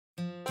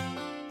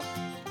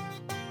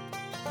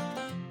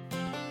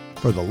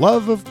for the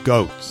love of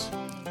goats.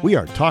 We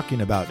are talking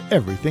about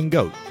everything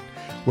goat.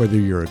 Whether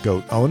you're a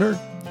goat owner,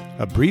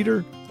 a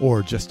breeder,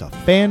 or just a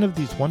fan of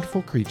these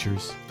wonderful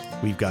creatures,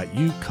 we've got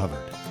you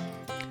covered.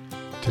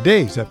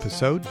 Today's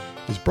episode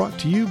is brought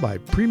to you by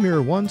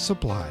Premier One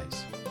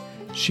Supplies,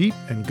 sheep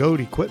and goat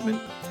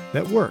equipment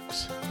that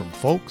works from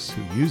folks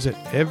who use it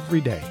every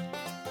day.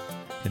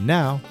 And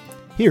now,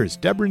 here's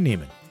Deborah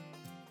Neiman.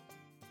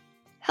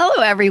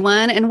 Hello,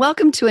 everyone, and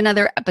welcome to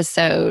another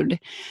episode.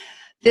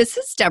 This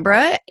is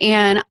Deborah,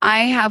 and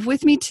I have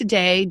with me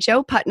today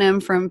Joe Putnam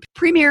from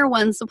Premier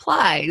One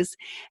Supplies.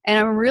 And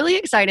I'm really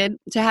excited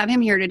to have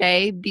him here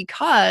today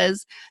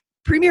because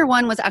Premier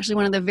One was actually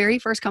one of the very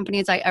first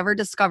companies I ever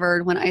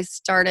discovered when I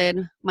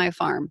started my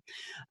farm.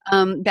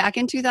 Back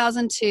in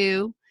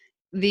 2002,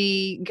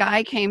 the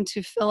guy came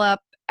to fill up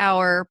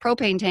our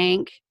propane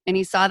tank, and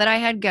he saw that I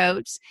had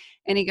goats,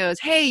 and he goes,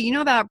 "Hey, you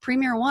know about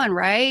Premier One,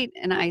 right?"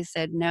 And I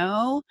said,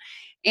 "No."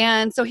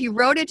 And so he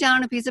wrote it down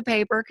on a piece of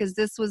paper, because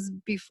this was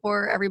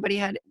before everybody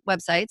had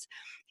websites.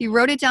 He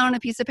wrote it down on a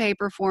piece of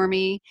paper for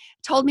me,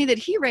 told me that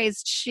he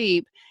raised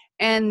sheep,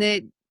 and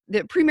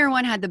that Premier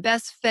One had the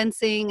best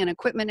fencing and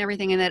equipment and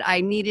everything, and that I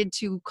needed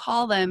to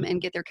call them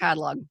and get their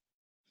catalog.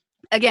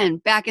 Again,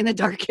 back in the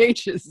dark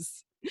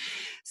ages.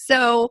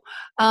 So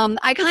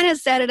I kind of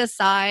set it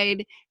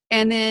aside,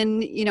 and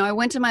then, I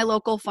went to my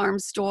local farm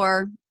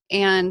store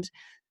and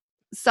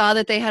saw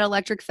that they had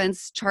electric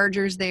fence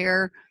chargers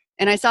there.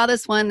 And I saw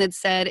this one that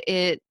said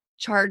it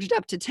charged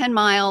up to 10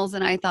 miles.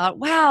 And I thought,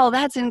 wow,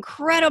 that's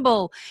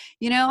incredible.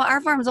 Our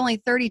farm's only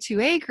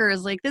 32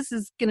 acres. Like, this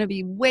is going to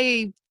be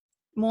way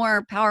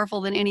more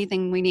powerful than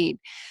anything we need.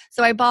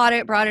 So I bought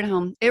it, brought it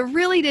home. It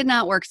really did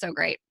not work so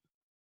great.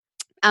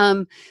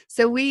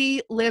 So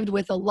we lived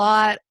with a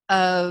lot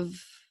of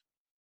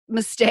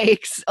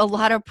mistakes, a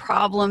lot of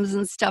problems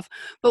and stuff,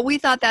 but we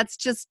thought that's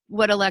just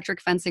what electric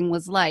fencing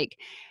was like.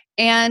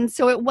 And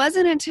so it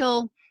wasn't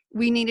until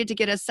we needed to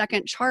get a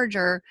second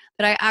charger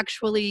that I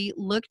actually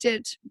looked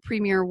at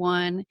Premier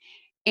One.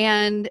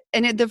 And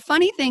the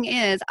funny thing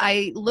is,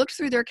 I looked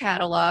through their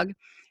catalog,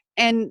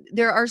 and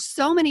there are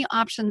so many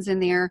options in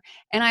there.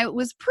 And I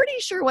was pretty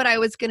sure what I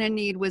was going to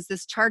need was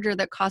this charger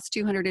that cost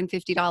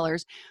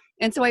 $250.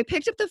 And so I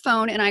picked up the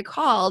phone and I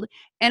called,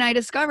 and I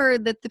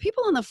discovered that the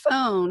people on the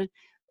phone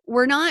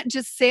were not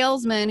just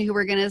salesmen who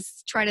were going to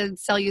try to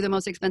sell you the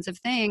most expensive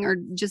thing or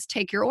just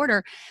take your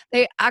order.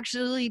 They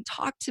actually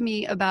talked to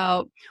me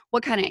about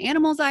what kind of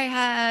animals I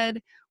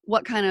had,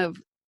 what kind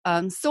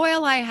of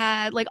soil I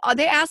had. Like,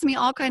 they asked me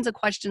all kinds of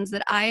questions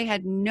that I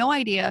had no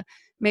idea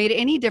made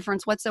any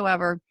difference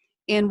whatsoever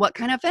in what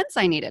kind of fence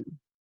I needed.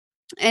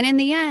 And in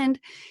the end,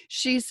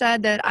 she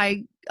said that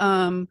I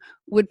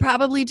would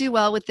probably do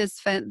well with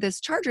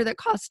this charger that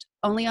cost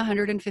only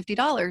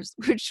 $150,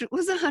 which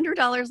was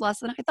 $100 less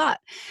than I thought.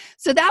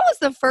 So that was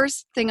the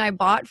first thing I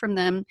bought from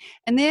them.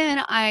 And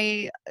then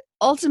I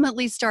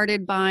ultimately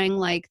started buying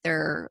like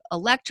their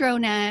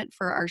ElectroNet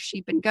for our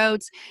sheep and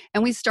goats.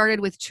 And we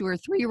started with 2 or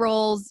 3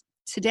 rolls.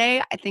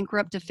 Today, I think we're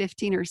up to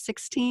 15 or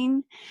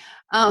 16.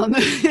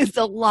 It's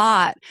a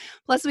lot.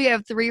 Plus, we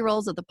have 3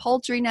 rolls of the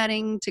poultry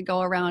netting to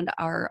go around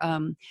our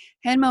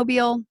hen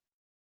mobile.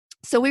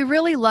 So we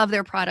really love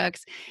their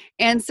products.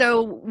 And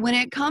so when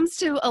it comes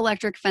to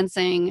electric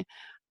fencing,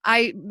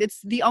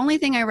 it's the only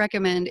thing I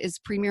recommend is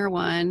Premier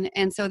One.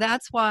 And so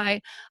that's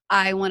why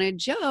I wanted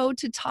Joe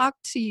to talk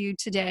to you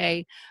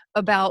today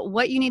about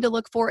what you need to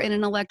look for in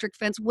an electric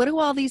fence. What do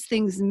all these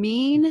things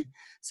mean,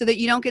 so that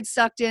you don't get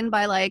sucked in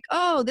by like,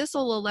 oh, this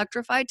will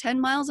electrify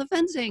 10 miles of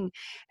fencing,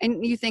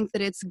 and you think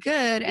that it's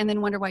good and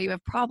then wonder why you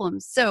have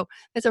problems. So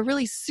it's a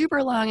really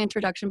super long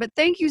introduction, but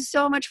thank you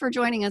so much for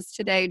joining us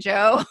today,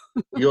 Joe.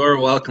 You're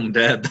welcome,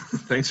 Deb.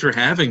 Thanks for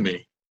having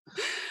me.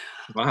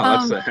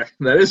 Wow,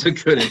 that is a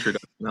good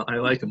introduction. I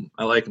like them.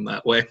 I like them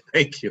that way.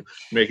 Thank you.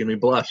 Making me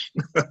blush.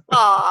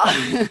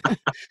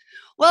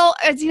 Well,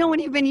 as you know, when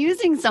you've been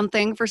using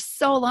something for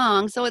so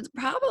long, so it's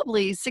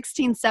probably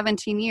 16,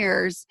 17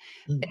 years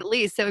at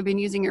least that we've been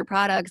using your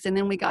products. And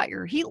then we got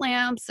your heat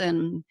lamps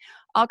and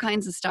all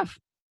kinds of stuff.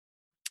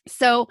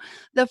 So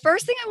the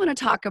first thing I want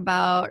to talk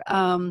about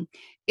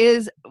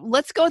is,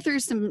 let's go through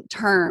some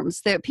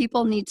terms that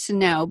people need to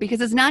know,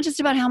 because it's not just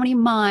about how many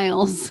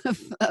miles of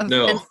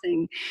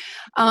fencing.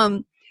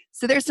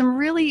 So there's some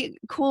really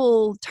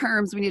cool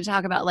terms we need to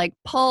talk about, like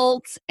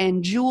pulse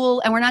and joule.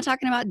 And we're not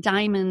talking about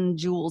diamond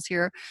jewels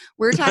here.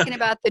 We're talking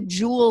about the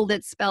joule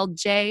that's spelled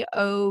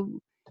Joule.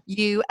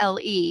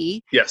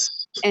 Yes.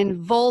 And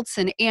volts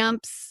and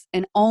amps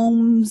and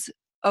ohms,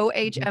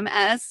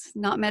 OHMS,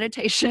 not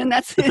meditation.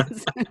 That's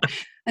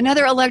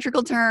another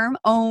electrical term,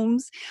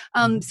 ohms.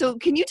 So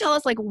can you tell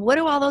us, like, what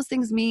do all those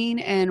things mean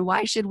and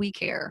why should we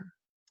care?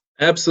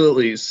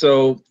 Absolutely.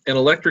 So an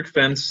electric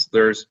fence,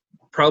 there's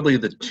probably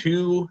the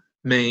 2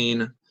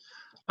 main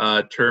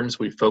terms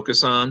we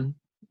focus on.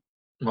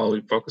 Well,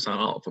 we focus on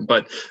all of them,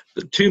 but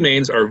the 2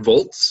 mains are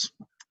volts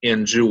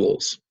and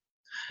joules.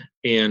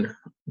 And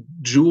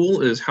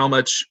joule is how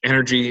much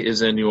energy is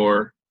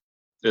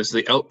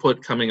the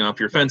output coming off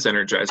your fence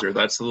energizer.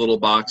 That's the little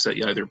box that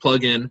you either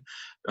plug in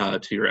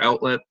to your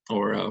outlet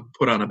or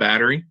put on a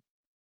battery.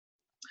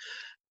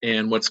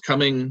 And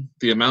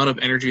the amount of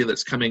energy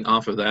that's coming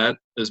off of that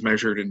is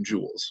measured in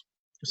joules.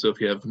 So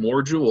if you have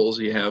more joules,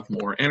 you have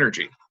more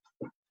energy.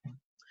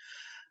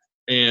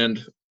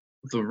 And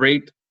the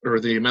rate or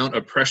the amount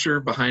of pressure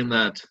behind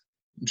that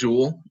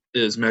joule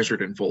is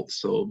measured in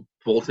volts. So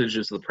voltage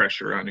is the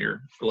pressure on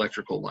your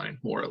electrical line,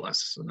 more or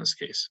less in this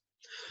case.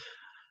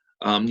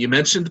 You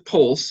mentioned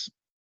pulse,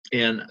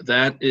 and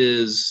that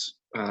is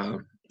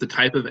the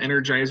type of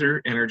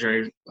energizer.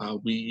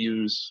 We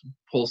use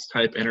pulse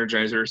type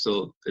energizer,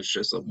 so it's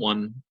just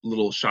one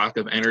little shock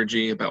of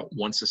energy about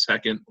once a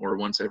second or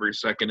once every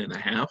second and a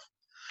half.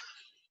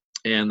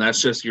 And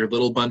that's just your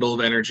little bundle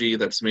of energy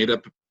that's made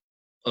up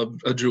of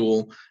a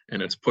joule,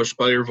 and it's pushed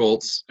by your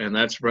volts, and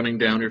that's running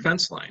down your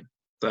fence line,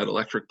 that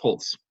electric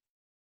pulse.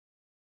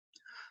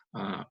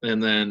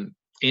 And then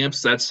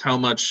amps, that's how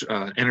much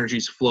energy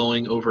is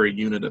flowing over a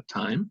unit of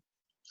time.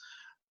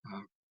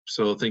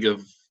 So think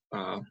of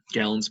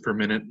gallons per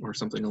minute or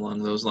something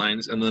along those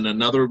lines. And then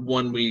another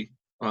one we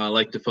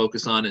like to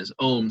focus on is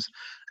ohms,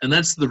 and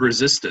that's the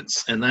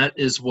resistance, and that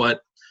is what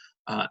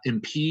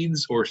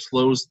impedes or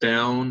slows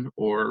down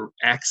or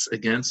acts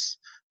against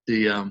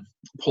the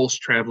pulse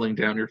traveling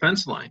down your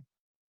fence line.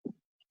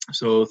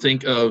 So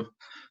think of,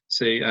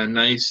 say, a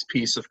nice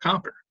piece of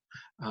copper.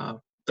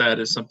 That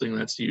is something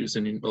that's used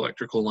in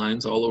electrical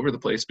lines all over the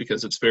place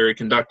because it's very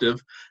conductive.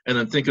 And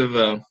then think of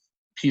a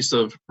piece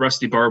of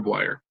rusty barbed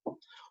wire.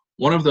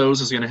 One of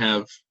those is going to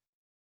have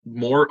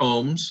more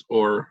ohms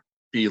or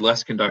be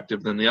less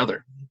conductive than the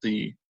other.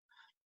 The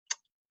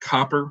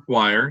copper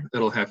wire,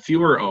 that'll have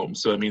fewer ohms,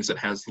 so it means it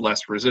has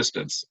less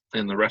resistance.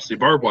 And the rusty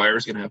barbed wire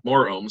is going to have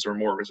more ohms or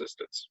more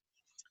resistance.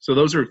 So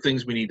those are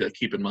things we need to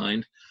keep in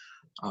mind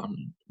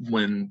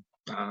when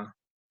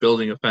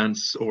building a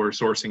fence or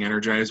sourcing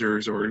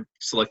energizers or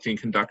selecting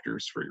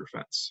conductors for your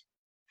fence.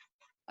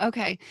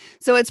 Okay.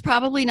 So it's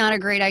probably not a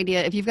great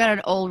idea. If you've got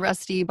an old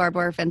rusty barbed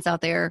wire fence out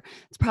there,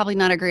 it's probably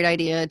not a great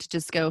idea to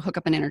just go hook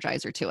up an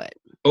energizer to it.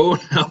 Oh,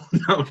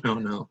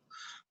 no.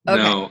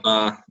 Okay.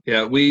 No.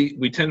 Yeah,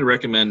 we tend to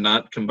recommend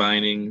not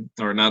combining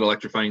or not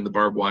electrifying the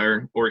barbed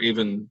wire, or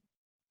even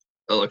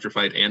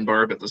electrified and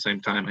barb at the same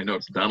time. I know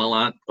it's done a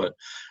lot, but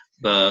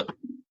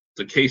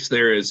the case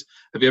there is,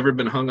 have you ever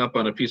been hung up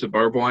on a piece of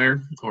barbed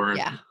wire? Or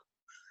yeah.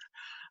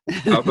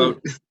 how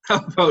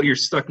about you're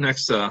stuck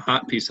next to a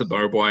hot piece of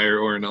barbed wire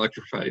or an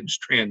electrified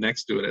strand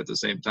next to it at the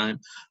same time?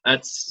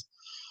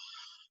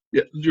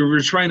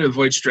 We're trying to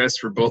avoid stress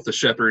for both the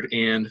shepherd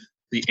and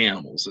the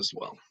animals as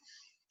well.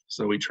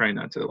 So we try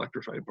not to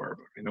electrify barb.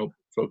 I know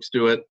folks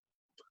do it.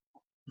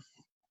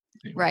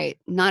 Anyway. Right.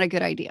 Not a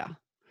good idea.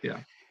 Yeah.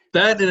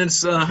 That, and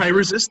it's high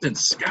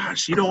resistance.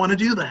 Gosh, you don't want to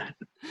do that.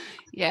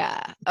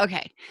 Yeah.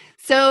 Okay.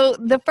 So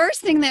the first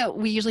thing that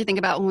we usually think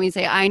about when we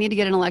say, I need to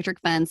get an electric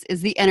fence,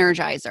 is the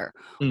energizer.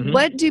 Mm-hmm.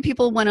 What do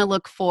people want to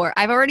look for?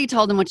 I've already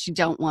told them what you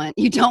don't want.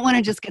 You don't want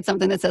to just get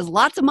something that says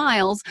lots of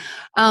miles.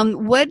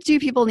 What do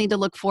people need to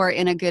look for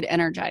in a good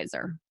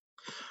energizer?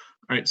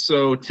 All right.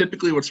 So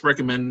typically what's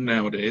recommended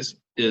nowadays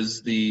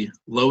is the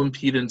low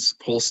impedance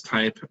pulse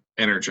type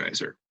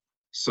energizer.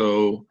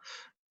 So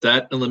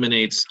that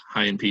eliminates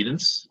high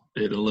impedance.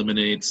 It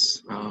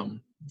eliminates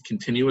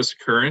continuous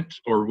current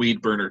or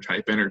weed burner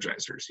type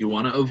energizers. You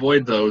want to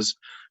avoid those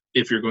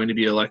if you're going to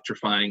be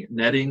electrifying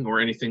netting or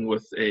anything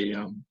with a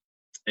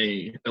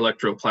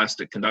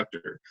electroplastic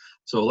conductor.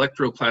 So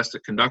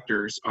electroplastic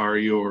conductors are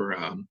your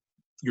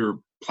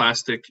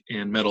plastic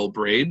and metal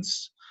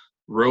braids,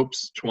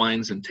 ropes,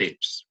 twines, and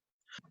tapes.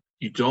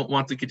 You don't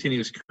want the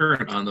continuous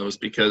current on those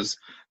because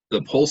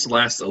the pulse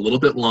lasts a little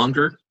bit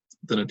longer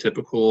than a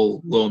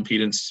typical low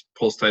impedance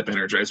pulse type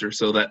energizer.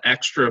 So that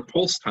extra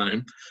pulse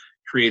time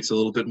creates a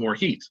little bit more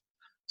heat.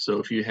 So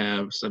if you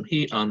have some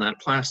heat on that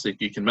plastic,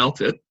 you can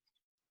melt it.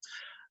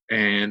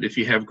 And if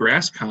you have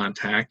grass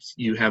contact,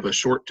 you have a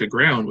short to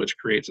ground, which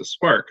creates a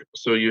spark.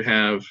 So you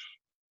have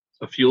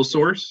a fuel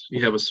source,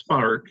 you have a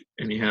spark,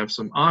 and you have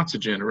some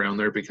oxygen around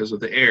there because of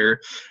the air.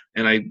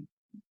 And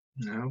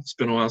it's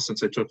been a while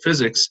since I took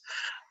physics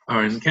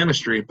or in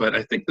chemistry, but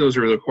I think those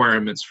are the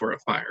requirements for a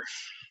fire.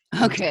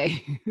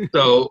 Okay.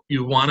 So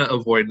you want to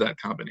avoid that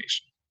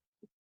combination.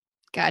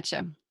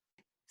 Gotcha.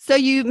 So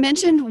you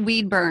mentioned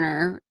weed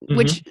burner,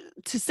 which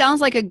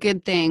sounds like a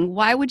good thing.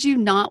 Why would you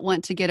not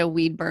want to get a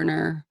weed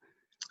burner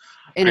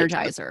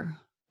energizer? Right.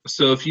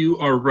 So if you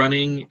are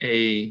running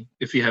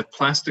if you have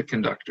plastic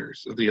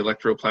conductors, the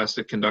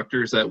electroplastic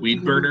conductors, that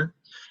weed burner,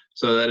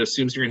 so that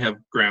assumes you're going to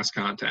have grass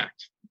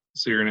contact.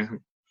 So you're going to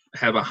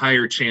have a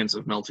higher chance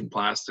of melting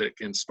plastic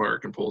and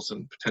spark and pulse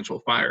and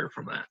potential fire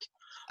from that.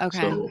 Okay.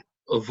 So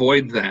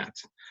avoid that.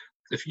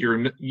 If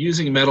you're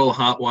using metal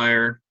hot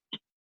wire,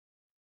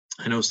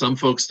 I know some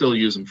folks still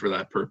use them for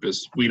that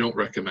purpose. We don't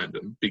recommend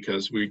them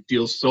because we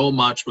deal so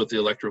much with the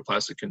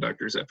electroplastic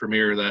conductors at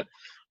Premier that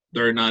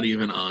they're not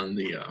even on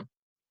the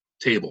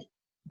table.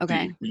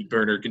 Okay. The weed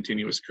burner,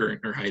 continuous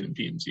current, or high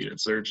impedance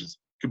units, they're just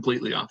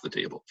completely off the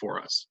table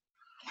for us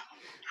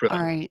for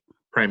that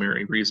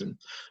primary reason.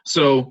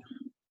 So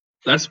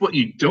that's what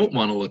you don't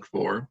want to look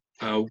for.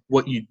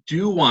 What you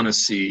do want to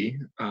see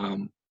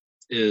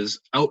is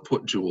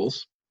output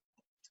joules.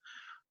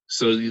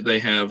 So they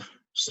have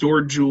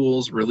stored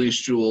joules,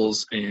 released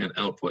joules, and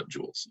output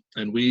joules.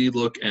 And we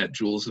look at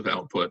joules of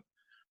output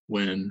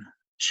when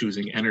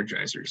choosing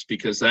energizers,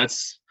 because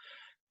that's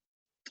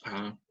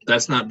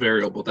not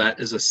variable. That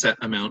is a set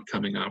amount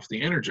coming off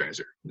the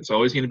energizer. It's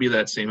always going to be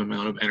that same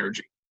amount of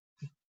energy,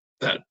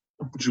 that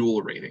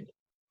joule rating.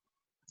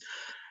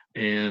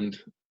 And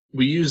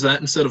we use that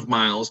instead of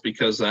miles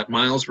because that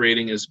miles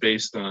rating is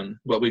based on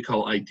what we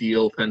call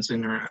ideal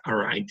fencing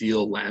or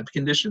ideal lab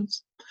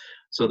conditions.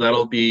 So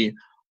that'll be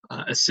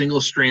a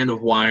single strand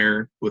of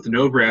wire with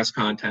no grass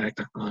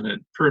contact on it,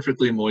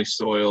 perfectly moist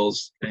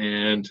soils,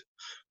 and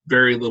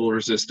very little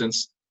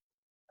resistance.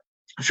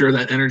 Sure,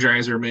 that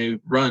energizer may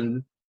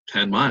run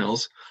 10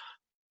 miles,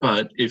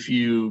 but if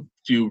you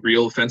do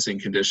real fencing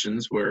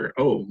conditions where,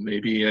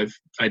 maybe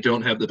I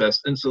don't have the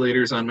best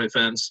insulators on my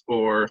fence,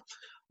 or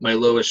my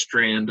lowest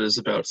strand is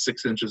about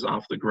 6 inches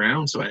off the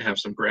ground, so I have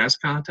some grass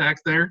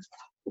contact there,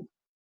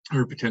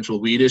 or potential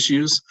weed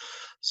issues.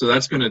 So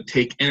that's going to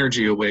take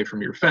energy away from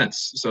your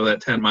fence. So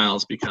that 10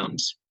 miles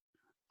becomes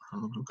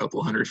a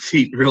couple hundred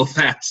feet real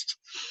fast.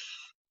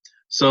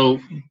 So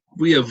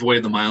we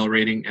avoid the mile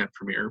rating at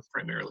Premier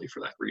primarily for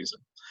that reason.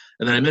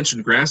 And then I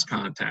mentioned grass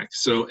contact.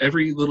 So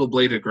every little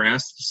blade of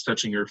grass that's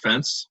touching your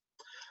fence,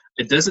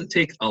 it doesn't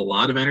take a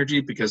lot of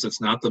energy because it's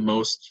not the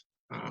most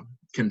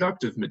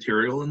conductive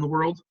material in the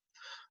world,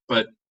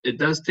 but it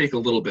does take a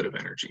little bit of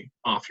energy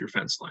off your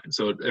fence line.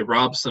 So it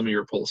robs some of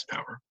your pulse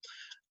power.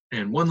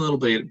 And one little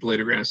blade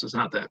of grass is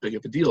not that big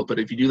of a deal. But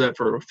if you do that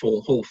for a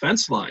whole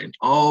fence line,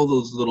 all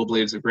those little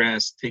blades of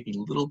grass taking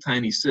little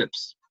tiny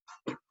sips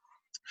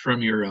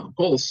from your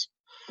pulse,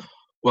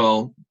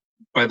 well,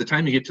 by the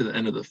time you get to the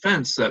end of the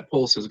fence, that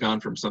pulse has gone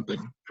from something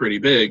pretty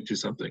big to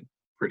something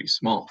pretty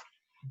small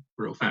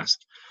real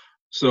fast.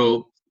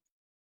 So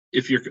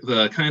if you're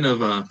the kind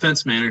of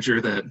fence manager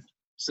that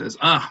says,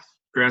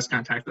 grass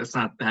contact, that's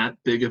not that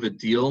big of a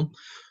deal,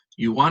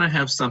 you want to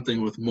have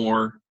something with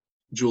more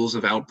joules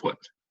of output.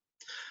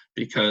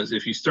 Because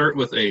if you start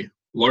with a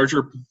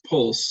larger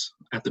pulse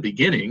at the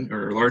beginning,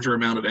 or a larger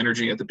amount of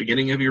energy at the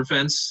beginning of your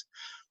fence,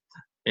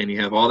 and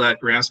you have all that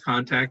grass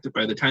contact,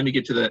 by the time you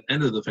get to the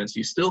end of the fence,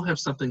 you still have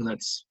something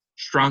that's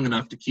strong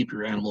enough to keep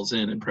your animals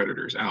in and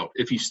predators out.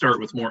 If you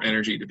start with more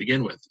energy to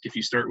begin with. If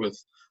you start with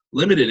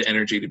limited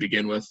energy to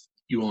begin with,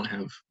 you won't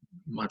have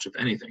much of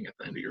anything at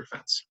the end of your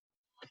fence.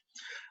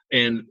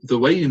 And the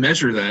way you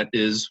measure that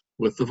is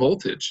with the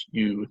voltage.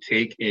 You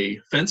take a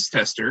fence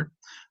tester,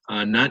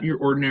 not your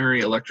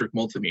ordinary electric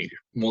multimeter,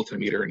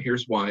 and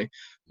here's why.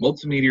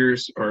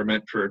 Multimeters are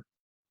meant for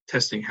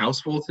testing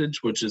house voltage,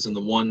 which is in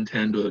the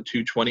 110 to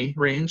 220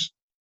 range.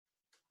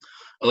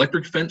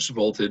 Electric fence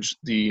voltage,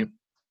 the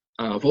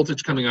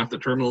voltage coming off the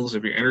terminals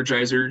of your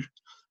energizer,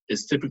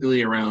 is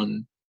typically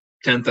around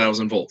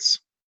 10,000 volts.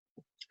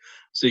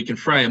 So you can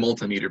fry a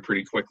multimeter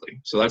pretty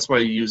quickly. So that's why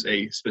you use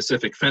a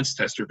specific fence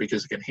tester,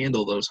 because it can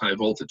handle those high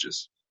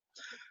voltages.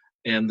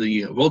 And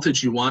the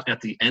voltage you want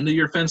at the end of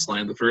your fence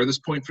line, the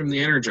furthest point from the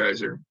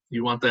energizer,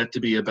 you want that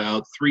to be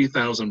about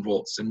 3,000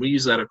 volts. And we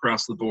use that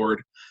across the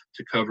board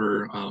to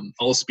cover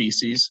all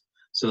species.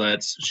 So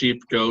that's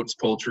sheep, goats,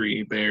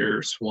 poultry,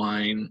 bear,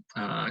 swine,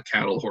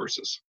 cattle,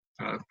 horses,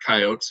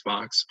 coyotes,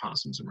 fox,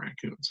 possums, and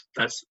raccoons.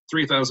 That's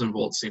 3,000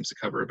 volts seems to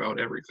cover about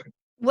everything.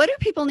 What do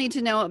people need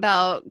to know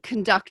about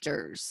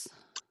conductors?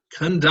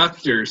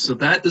 Conductors. So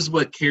that is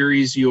what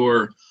carries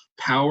your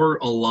power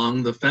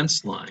along the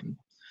fence line.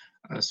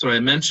 So I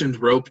mentioned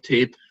rope,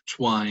 tape,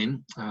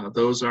 twine.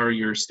 Those are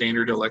your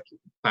standard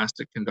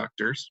electroplastic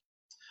conductors.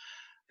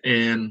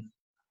 And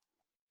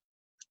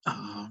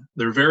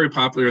they're very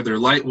popular. They're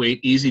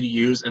lightweight, easy to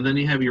use. And then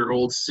you have your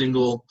old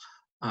single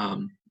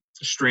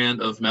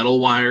strand of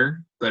metal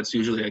wire. That's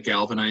usually a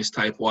galvanized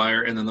type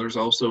wire. And then there's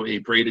also a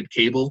braided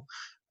cable,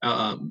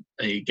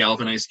 a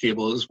galvanized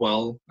cable as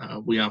well.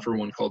 We offer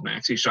one called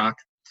MaxiShock.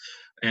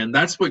 And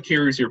that's what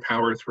carries your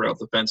power throughout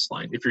the fence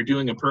line. If you're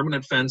doing a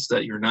permanent fence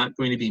that you're not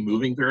going to be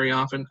moving very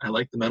often, I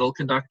like the metal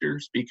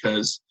conductors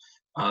because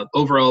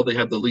overall they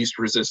have the least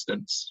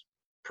resistance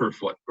per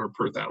foot or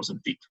per 1,000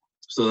 feet.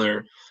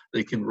 So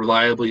they can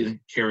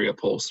reliably carry a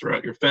pulse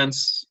throughout your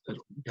fence.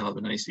 You'll have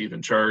a nice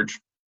even charge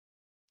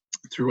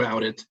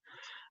throughout it.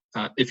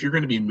 If you're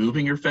going to be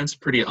moving your fence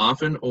pretty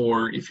often,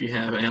 or if you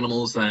have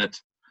animals that,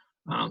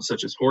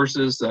 such as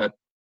horses, that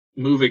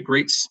move at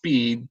great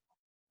speed,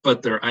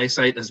 but their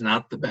eyesight is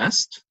not the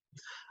best,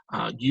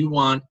 you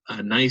want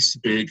a nice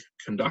big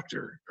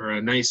conductor, or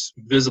a nice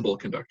visible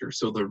conductor.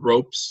 So the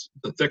ropes,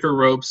 the thicker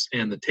ropes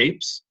and the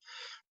tapes,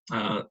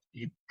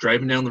 you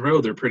driving down the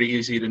road, they're pretty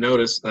easy to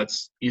notice.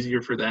 That's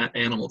easier for that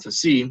animal to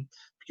see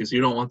because you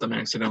don't want them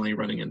accidentally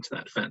running into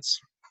that fence.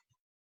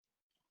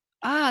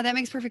 That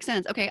makes perfect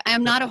sense. Okay, I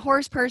am not a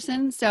horse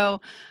person,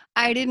 so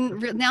I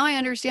didn't. Now I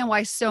understand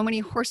why so many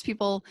horse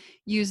people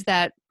use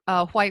that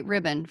white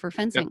ribbon for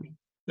fencing.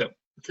 Yep.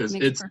 Because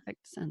makes it's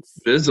perfect sense.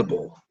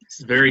 visible.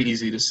 It's very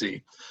easy to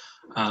see.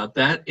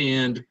 That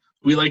and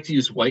We like to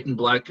use white and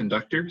black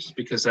conductors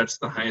because that's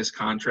the highest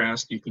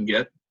contrast you can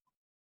get.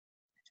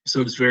 So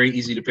it's very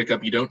easy to pick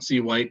up. You don't see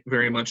white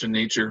very much in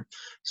nature,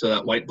 so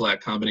that white-black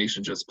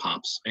combination just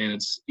pops. And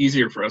it's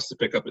easier for us to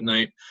pick up at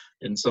night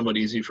and somewhat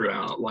easy for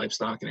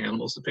livestock and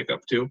animals to pick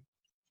up too.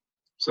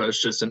 So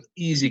it's just an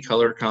easy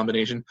color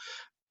combination.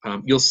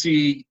 You'll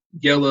see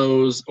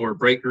yellows or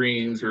bright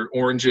greens or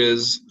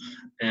oranges,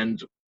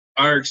 and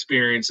our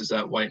experience is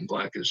that white and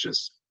black is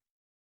just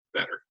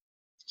better.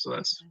 So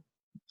that's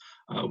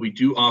we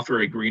do offer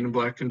a green and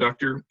black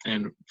conductor,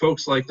 and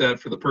folks like that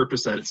for the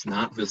purpose that it's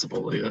not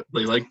visible.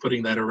 They like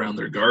putting that around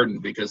their garden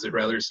because they'd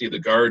rather see the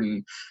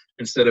garden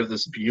instead of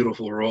this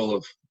beautiful roll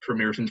of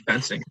Premier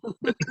fencing.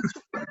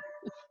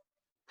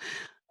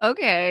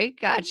 Okay,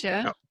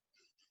 gotcha. Yeah.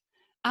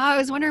 I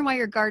was wondering why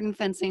your garden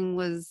fencing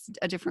was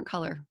a different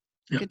color.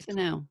 Yeah. Good to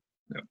know.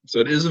 Yeah. So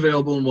it is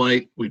available in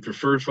white. We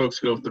prefer folks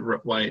go with the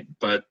white,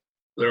 but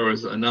there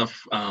was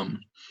enough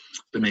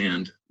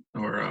demand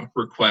or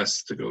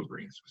requests to go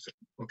green. So we said,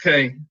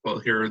 okay, well,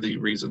 here are the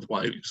reasons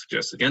why we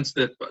suggest against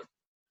it. But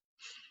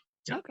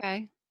yeah.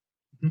 Okay.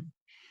 Mhm.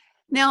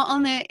 Now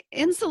on the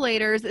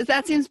insulators,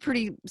 that seems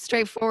pretty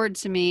straightforward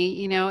to me.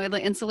 You know,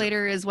 the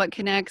insulator is what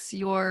connects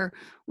your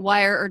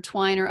wire or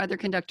twine or other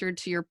conductor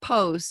to your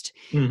post.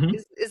 Mhm.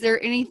 Is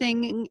there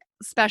anything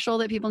special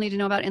that people need to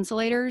know about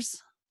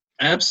insulators?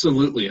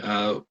 Absolutely.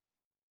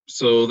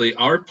 So they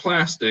are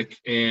plastic,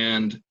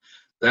 and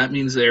that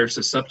means they're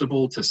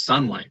susceptible to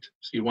sunlight.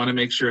 So you want to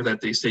make sure that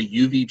they stay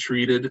UV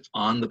treated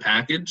on the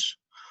package.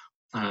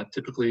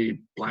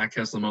 Typically, black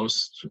has the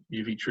most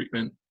UV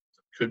treatment.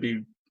 Could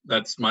be,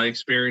 that's my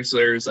experience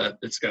there, is that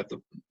it's got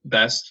the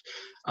best.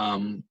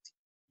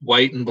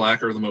 White and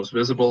black are the most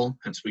visible,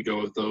 hence we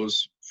go with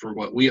those for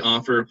what we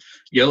offer.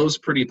 Yellow's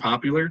pretty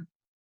popular,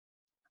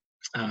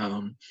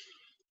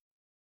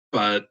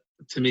 but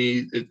to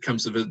me, it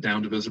comes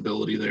down to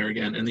visibility there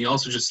again. And they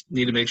also just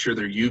need to make sure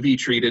they're UV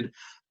treated.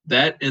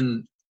 That,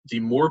 and the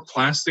more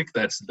plastic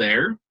that's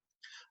there,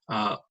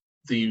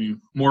 the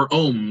more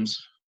ohms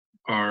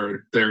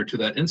are there to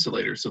that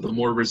insulator, so the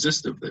more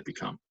resistive they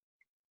become.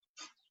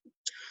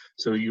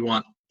 So you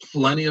want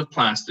plenty of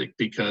plastic,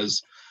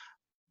 because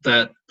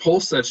that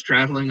pulse that's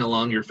traveling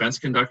along your fence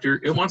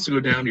conductor, it wants to go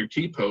down your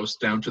T-post,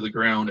 down to the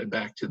ground, and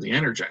back to the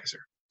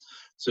energizer.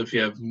 So if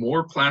you have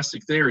more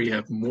plastic there, you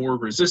have more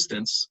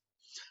resistance.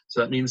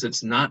 So that means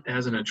it's not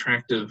as an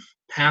attractive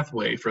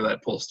pathway for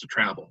that pulse to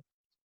travel.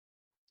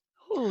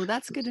 Oh,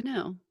 that's good to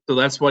know. So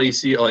that's why you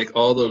see like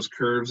all those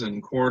curves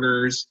and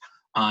corners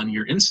on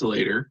your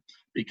insulator,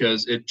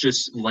 because it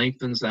just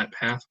lengthens that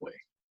pathway.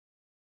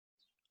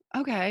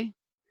 Okay.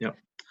 Yep.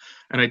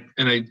 And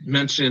I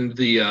mentioned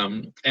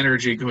the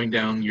energy going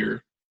down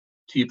your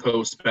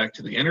T-post back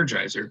to the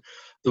energizer.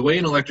 The way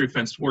an electric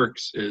fence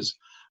works is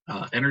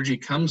energy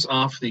comes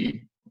off the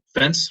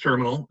fence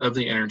terminal of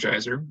the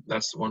energizer.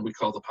 That's the one we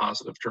call the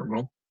positive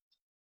terminal.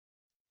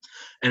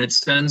 And it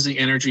sends the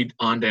energy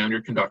on down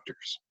your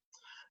conductors.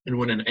 And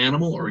when an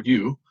animal or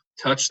you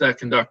touch that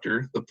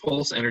conductor, the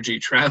pulse energy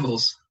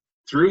travels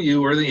through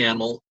you or the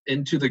animal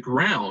into the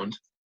ground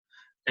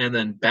and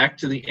then back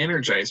to the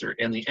energizer.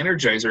 And the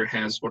energizer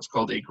has what's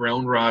called a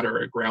ground rod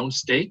or a ground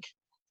stake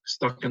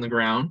stuck in the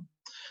ground.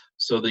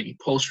 So the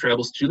pulse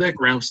travels to that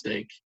ground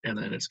stake, and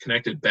then it's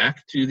connected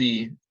back to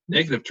the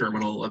negative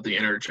terminal of the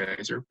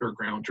energizer, or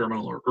ground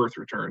terminal, or earth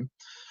return,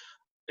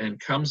 and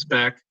comes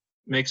back,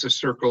 makes a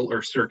circle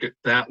or circuit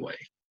that way.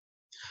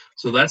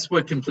 So that's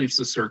what completes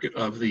the circuit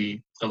of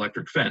the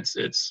electric fence.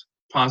 It's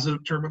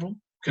positive terminal,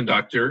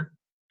 conductor,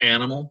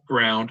 animal,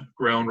 ground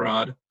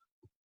rod,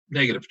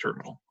 negative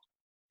terminal.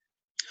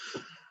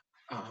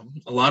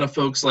 A lot of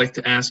folks like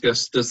to ask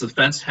us, does the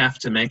fence have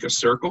to make a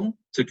circle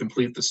to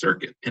complete the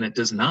circuit? And it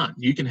does not.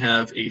 You can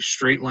have a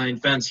straight line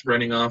fence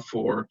running off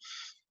for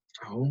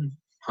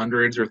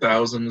hundreds or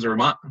thousands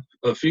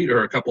of feet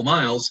or a couple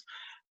miles,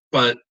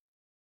 but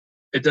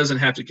it doesn't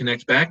have to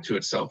connect back to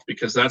itself,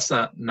 because that's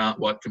not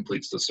what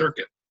completes the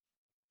circuit.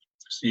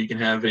 So you can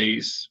have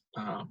a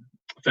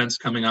fence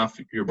coming off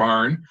your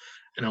barn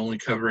and only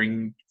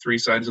covering 3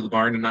 sides of the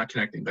barn and not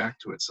connecting back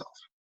to itself.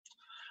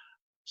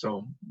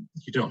 So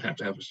you don't have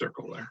to have a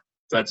circle there.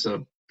 That's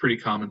a pretty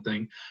common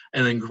thing.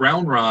 And then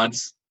ground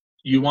rods,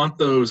 you want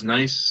those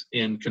nice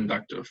and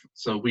conductive.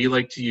 So we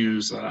like to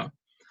use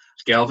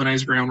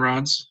galvanized ground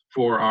rods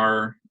for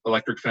our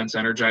electric fence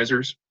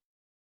energizers.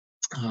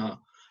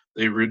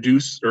 They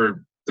reduce,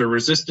 or they're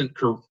resistant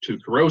to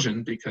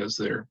corrosion because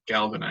they're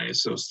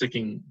galvanized. So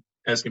sticking,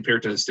 as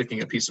compared to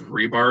sticking a piece of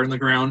rebar in the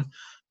ground,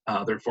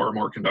 they're far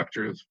more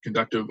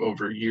conductive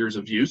over years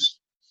of use.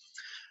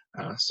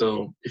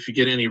 So if you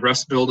get any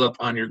rust buildup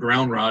on your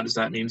ground rods,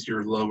 that means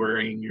you're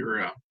lowering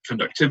your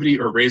conductivity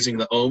or raising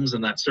the ohms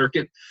in that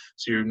circuit.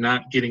 So you're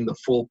not getting the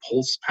full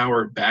pulse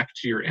power back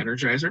to your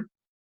energizer.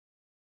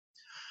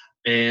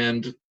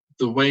 And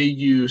the way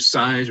you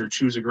size or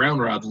choose a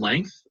ground rod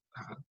length,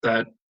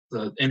 that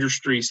the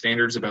industry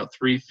standard is about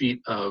 3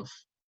 feet of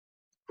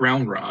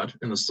ground rod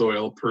in the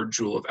soil per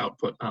joule of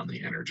output on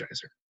the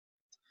energizer.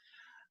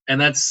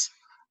 And that's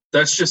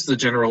that's just the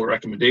general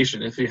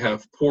recommendation. If you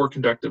have poor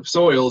conductive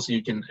soils,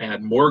 you can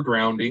add more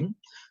grounding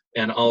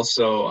and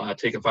also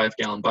take a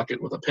 5-gallon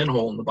bucket with a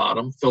pinhole in the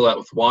bottom, fill that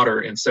with water,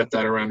 and set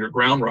that around your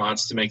ground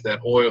rods to make that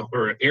oil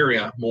or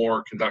area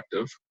more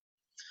conductive.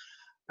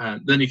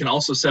 Then you can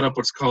also set up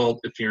what's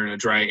called, if you're in a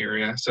dry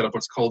area, set up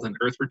what's called an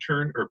earth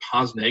return or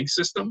pause-neg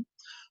system.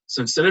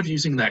 So instead of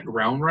using that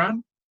ground rod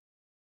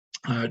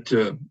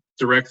to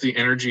direct the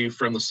energy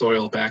from the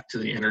soil back to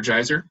the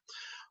energizer,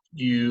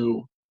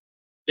 you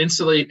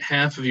insulate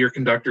half of your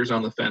conductors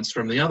on the fence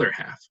from the other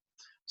half.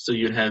 So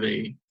you'd have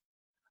a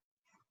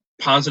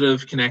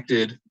positive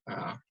connected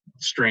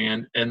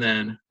strand, and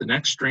then the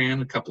next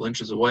strand a couple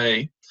inches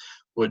away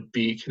would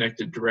be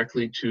connected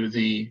directly to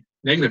the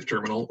negative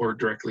terminal or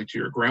directly to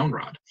your ground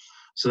rod.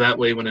 So that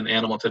way, when an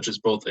animal touches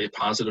both a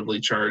positively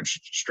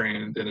charged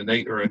strand and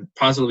a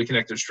positively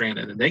connected strand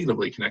and a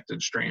negatively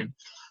connected strand,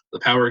 the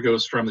power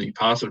goes from the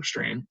positive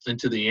strand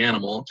into the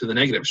animal to the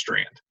negative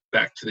strand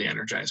back to the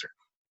energizer.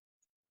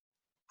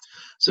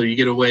 So you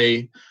get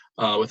away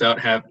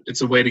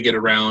it's a way to get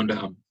around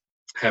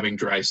having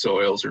dry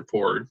soils or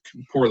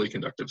poorly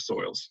conductive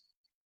soils.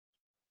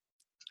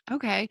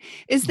 Okay.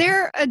 Is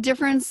there a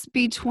difference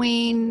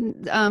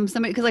between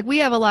somebody, because like we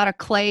have a lot of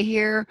clay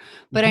here,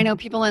 but I know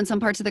people in some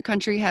parts of the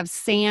country have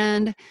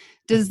sand.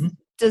 Does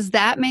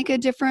that make a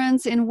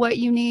difference in what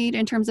you need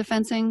in terms of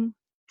fencing?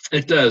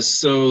 It does.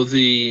 So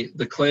the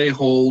clay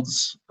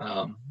holds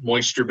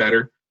moisture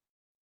better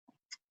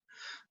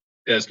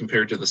as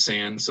compared to the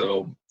sand.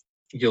 So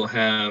you'll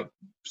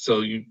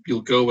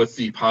go with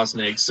the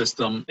pause-neg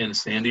system in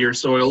sandier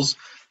soils.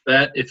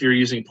 That, if you're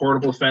using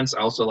portable fence, I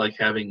also like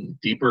having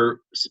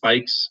deeper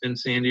spikes in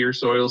sandier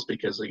soils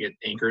because they get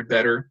anchored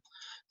better,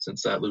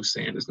 since that loose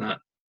sand is not,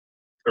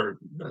 or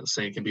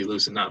sand can be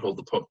loose and not hold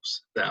the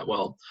posts that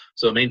well.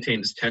 So it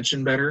maintains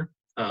tension better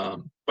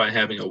by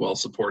having a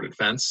well-supported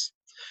fence.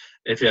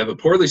 If you have a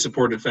poorly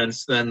supported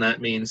fence, then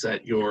that means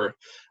that your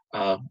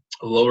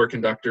lower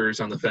conductors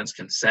on the fence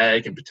can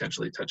sag and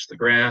potentially touch the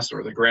grass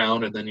or the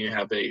ground, and then you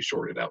have a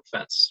shorted out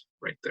fence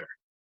right there.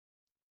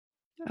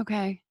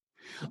 Okay.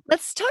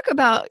 Let's talk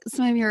about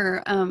some of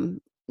your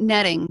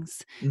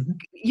nettings.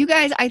 You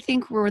guys, I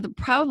think, were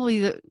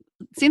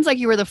seems like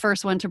you were the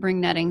first one to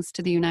bring nettings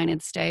to the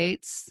United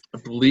States. I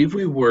believe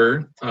we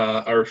were.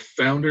 Our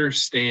founder,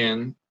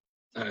 Stan,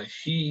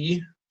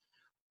 he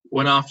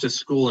went off to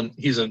school, and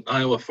he's an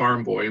Iowa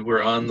farm boy.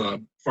 We're on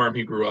the farm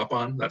he grew up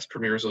on. That's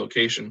Premier's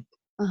location.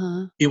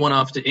 He went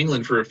off to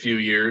England for a few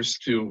years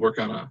to work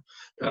on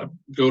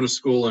go to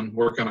school and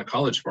work on a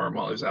college farm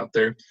while he was out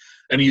there.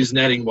 And he used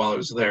netting while he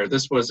was there.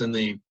 This was in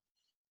the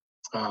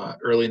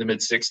early to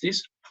mid-'60s.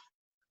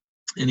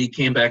 And he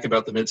came back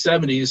about the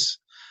mid-'70s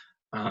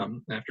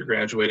after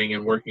graduating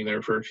and working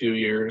there for a few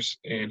years.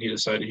 And he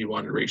decided he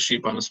wanted to raise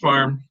sheep on his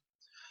farm.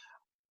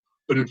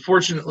 But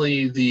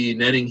unfortunately, the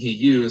netting he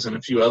used and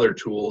a few other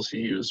tools he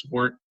used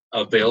weren't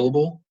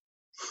available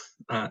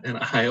in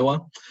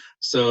Iowa.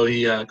 So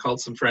he called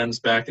some friends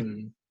back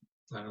in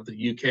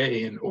the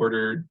UK and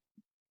ordered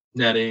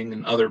netting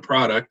and other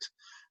product.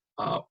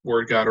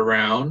 Word got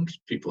around,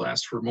 people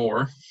asked for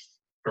more,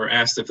 or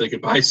asked if they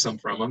could buy some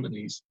from him, and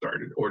he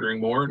started ordering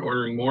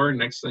more. And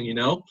next thing you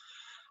know,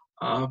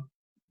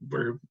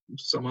 we're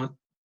somewhat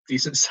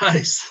decent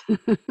size.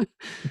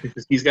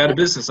 He's got a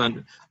business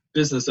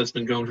that's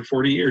been going for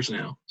 40 years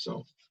now.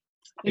 So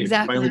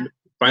exactly. He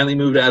finally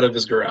moved out of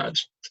his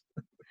garage.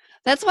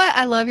 That's why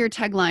I love your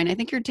tagline. I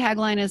think your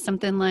tagline is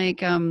something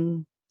like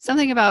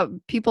something about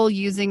people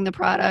using the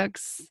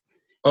products.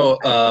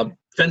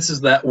 Fences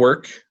that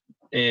work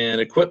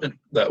and equipment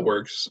that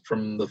works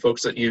from the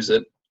folks that use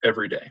it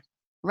every day.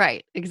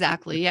 Right.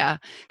 Exactly. Yeah.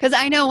 Because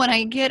I know when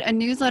I get a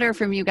newsletter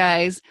from you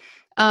guys,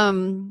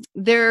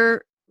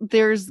 there's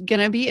going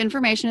to be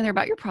information in there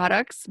about your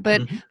products,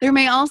 but there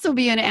may also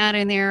be an ad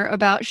in there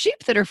about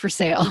sheep that are for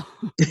sale.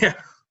 Yeah.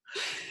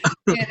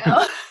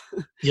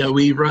 Yeah,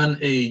 we run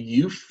a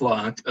youth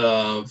flock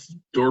of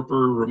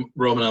Dorper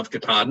Romanov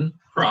Katahdin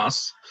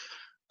cross.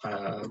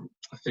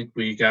 I think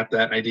we got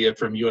that idea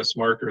from US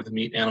Mark, or the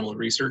Meat Animal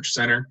Research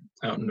Center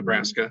out in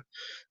Nebraska,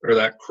 or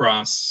that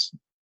cross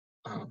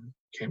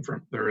came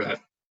from, or that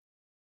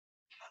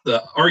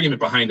the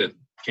argument behind it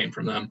came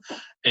from them.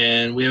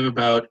 And we have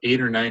about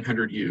 800 or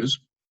 900 ewes.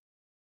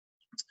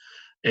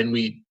 And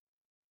we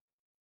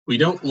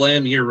don't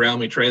lamb year round.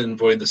 We try and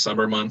avoid the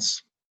summer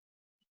months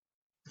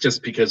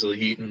just because of the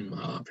heat and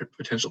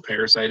potential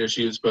parasite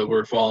issues. But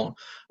we're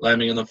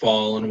lambing in the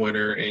fall and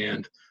winter,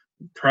 and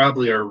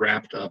probably are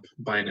wrapped up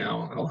by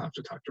now. I'll have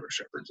to talk to our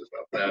shepherds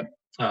about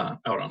that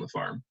out on the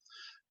farm.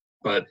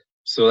 But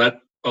so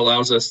that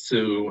allows us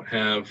to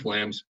have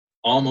lambs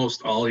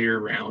almost all year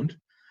round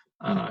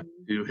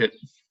to hit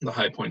the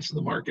high points of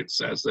the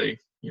markets as they,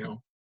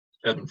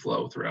 ebb and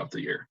flow throughout the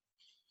year.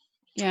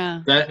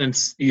 Yeah. That, and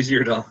it's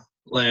easier to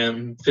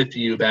lamb 50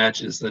 ewe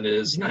batches than it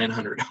is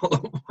 900 all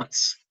at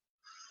once.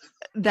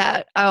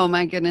 That, oh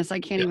my goodness, I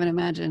can't Yeah. even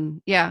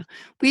imagine. Yeah.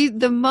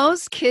 The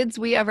most kids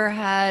we ever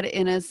had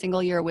in a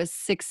single year was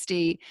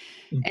 60.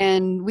 Mm.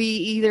 And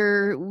we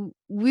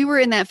were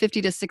in that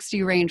 50 to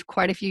 60 range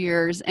quite a few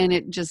years, and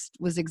it just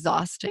was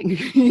exhausting,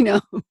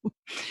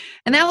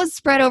 And that was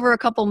spread over a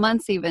couple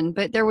months even,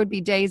 but there would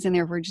be days in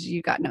there where just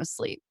you got no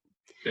sleep.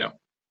 Yeah.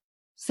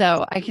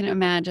 So I can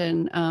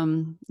imagine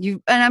and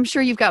I'm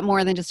sure you've got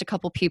more than just a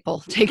couple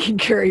people taking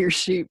care of your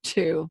sheep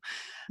too.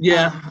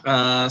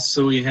 Yeah.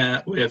 So we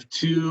have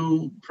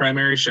two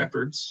primary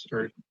shepherds,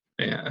 or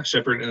a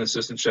shepherd and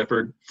assistant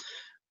shepherd,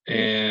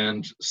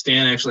 and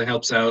Stan actually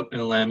helps out in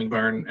a lambing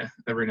barn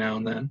every now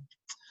and then.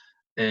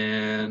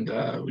 And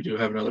we do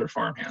have another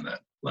farmhand that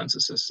lends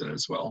assistance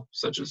as well,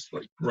 such as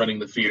like running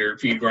the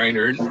feed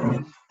grinder,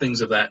 and things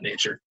of that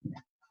nature.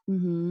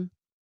 Mm-hmm.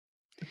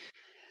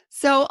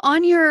 So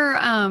on your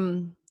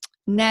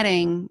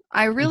netting,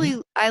 I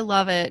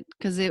love it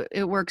because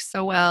it works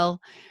so well.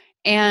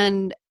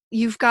 And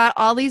you've got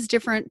all these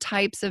different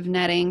types of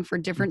netting for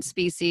different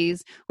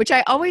species, which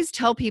I always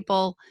tell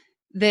people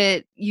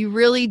that you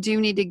really do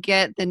need to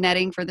get the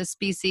netting for the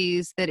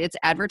species that it's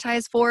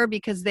advertised for,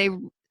 because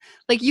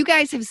you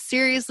guys have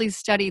seriously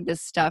studied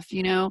this stuff,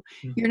 You're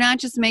not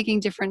just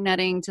making different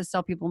netting to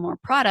sell people more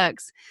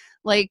products.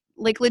 Like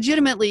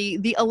legitimately,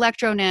 the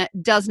electronet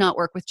does not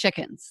work with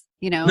chickens,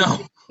 No.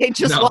 They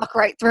just No. walk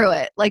right through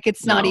it. Like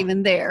it's not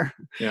even there.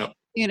 Yeah.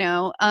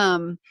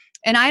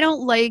 And I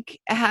don't like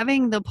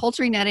having the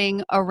poultry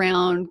netting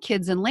around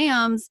kids and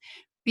lambs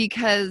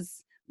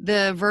because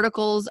the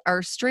verticals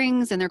are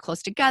strings and they're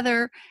close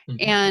together.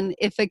 Mm-hmm. And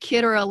if a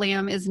kid or a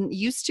lamb isn't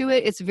used to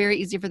it, it's very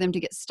easy for them to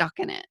get stuck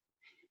in it,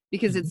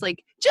 because it's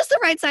like just the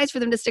right size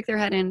for them to stick their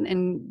head in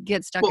and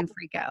get stuck and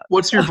freak out.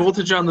 What's your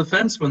voltage on the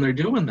fence when they're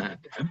doing that,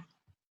 Deb?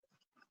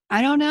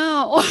 I don't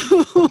know.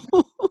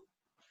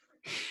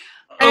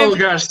 Oh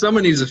gosh,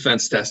 someone needs a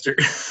fence tester.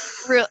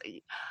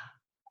 Really?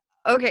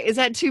 Okay, is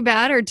that too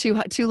bad or too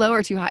low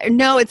or too high?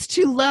 No, it's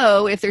too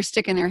low if they're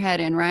sticking their head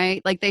in, right?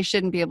 Like they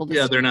shouldn't be able to.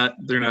 Yeah, they're not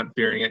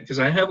bearing it, because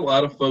I have a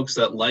lot of folks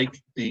that like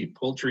the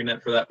poultry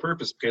net for that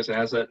purpose, because it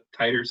has that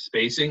tighter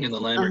spacing, and the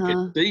lamb or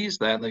kid sees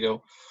that and they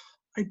go,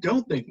 I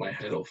don't think my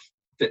head will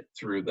fit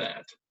through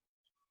that.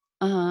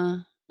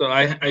 So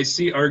I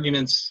see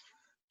arguments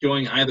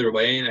going either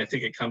way, and I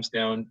think it comes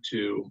down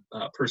to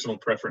personal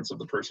preference of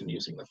the person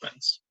using the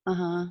fence.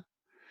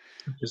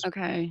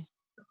 Okay.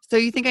 So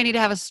you think I need to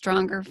have a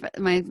stronger,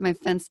 my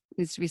fence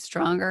needs to be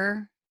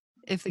stronger?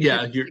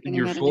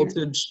 Your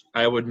voltage,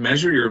 I would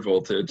measure your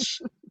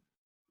voltage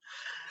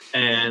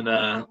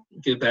and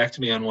get back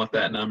to me on what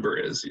that number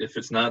is. If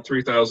it's not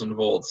 3,000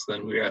 volts,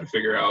 then we got to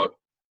figure out,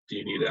 do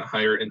you need a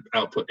higher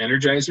output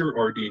energizer,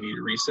 or do you need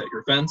to reset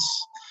your fence?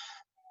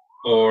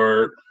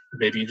 Or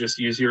maybe you just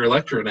use your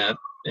electronet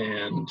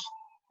and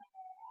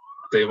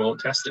they won't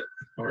test it.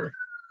 Or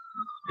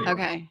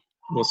okay.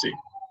 We'll see.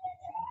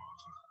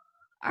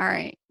 All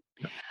right.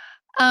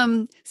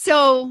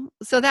 So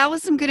that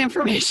was some good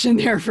information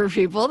there for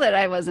people that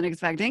I wasn't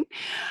expecting.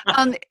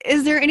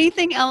 Is there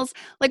anything else?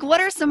 Like, what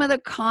are some of the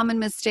common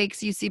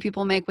mistakes you see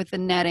people make with the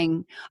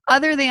netting,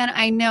 other than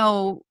I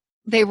know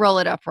they roll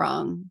it up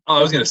wrong? Oh,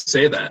 I was going to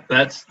say that.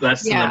 That's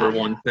the number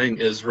one thing,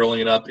 is rolling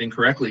it up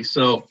incorrectly.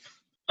 So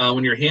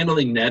when you're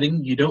handling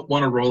netting, you don't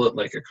want to roll it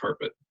like a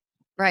carpet.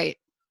 Right.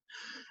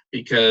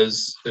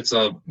 Because it's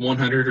a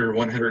 100 or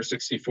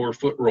 164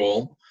 foot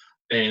roll.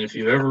 And if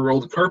you've ever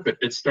rolled a carpet,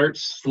 it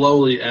starts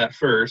slowly at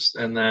first,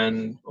 and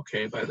then,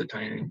 by the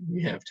time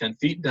you have 10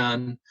 feet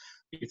done,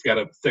 you've got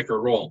a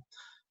thicker roll,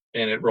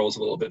 and it rolls a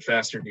little bit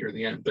faster near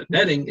the end. But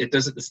netting,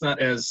 it's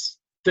not as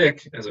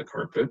thick as a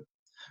carpet,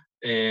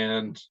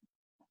 and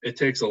it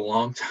takes a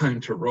long time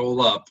to roll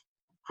up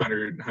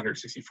 100,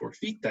 164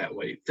 feet that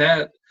way.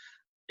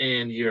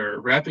 And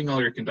you're wrapping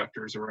all your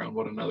conductors around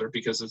one another,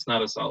 because it's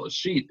not a solid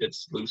sheet,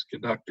 it's loose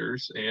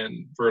conductors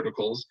and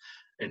verticals,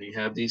 and you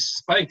have these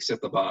spikes at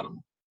the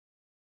bottom.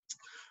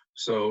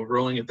 So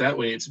rolling it that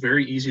way, it's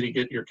very easy to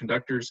get your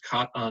conductors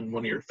caught on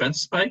one of your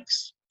fence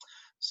spikes.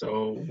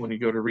 So when you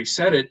go to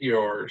reset it,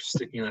 you're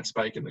sticking that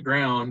spike in the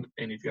ground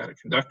and you've got a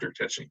conductor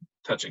touching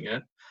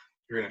it.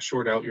 You're going to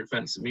short out your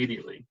fence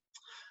immediately.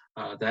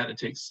 It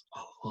takes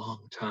a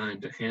long time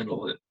to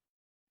handle it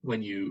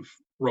when you've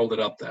rolled it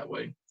up that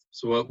way.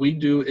 So what we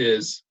do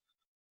is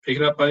pick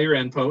it up by your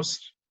end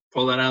post,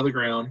 pull that out of the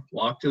ground,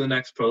 walk to the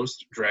next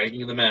post,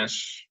 dragging the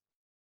mesh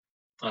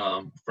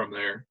from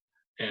there,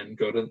 and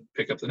go to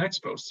pick up the next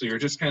post. So you're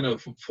just kind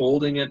of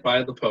folding it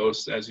by the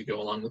post as you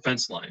go along the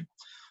fence line.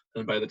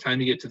 And by the time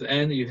you get to the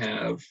end, you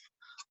have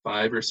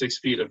 5 or 6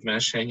 feet of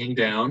mesh hanging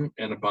down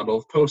and a bundle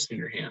of post in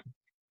your hand.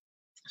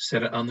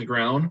 Set it on the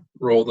ground,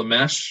 roll the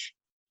mesh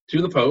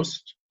to the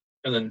post,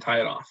 and then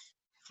tie it off.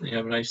 And you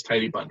have a nice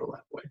tidy bundle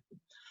that way.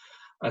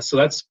 So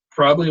that's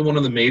probably one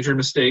of the major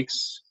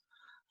mistakes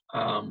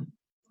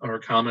or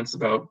comments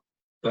about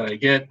that I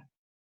get.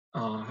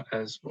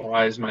 As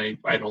why is I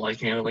don't like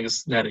handling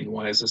this netting,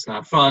 why is this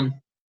not fun?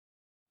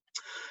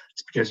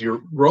 It's because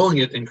you're rolling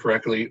it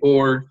incorrectly,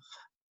 or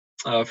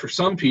for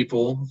some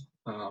people,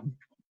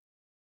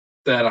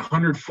 that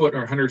 100-foot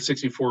or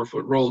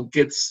 164-foot roll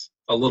gets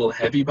a little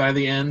heavy by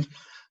the end.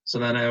 So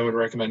then I would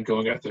recommend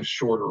going at the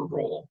shorter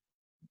roll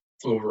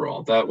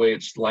overall. That way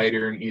it's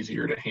lighter and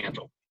easier to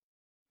handle.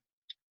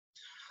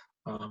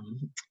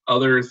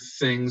 Other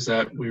things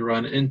that we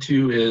run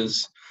into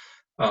is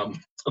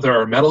there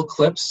are metal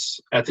clips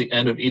at the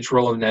end of each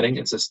roll of netting.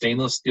 It's a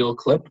stainless steel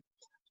clip.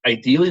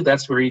 Ideally,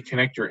 that's where you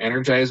connect your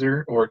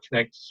energizer or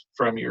connect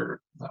from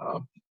your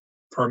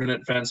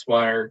permanent fence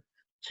wire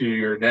to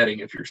your netting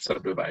if you're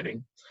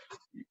subdividing.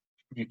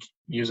 You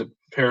use a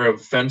pair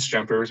of fence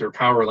jumpers or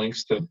power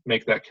links to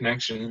make that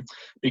connection,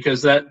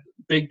 because that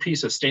big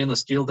piece of stainless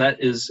steel,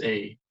 that is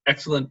a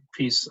excellent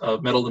piece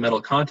of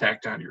metal-to-metal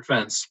contact on your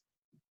fence.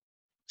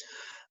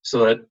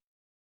 So that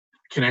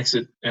connects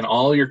it, and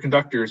all your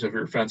conductors of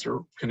your fence are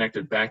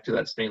connected back to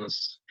that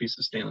piece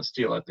of stainless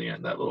steel at the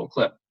end, that little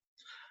clip.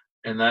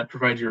 And that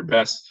provides your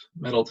best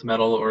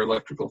metal-to-metal or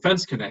electrical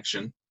fence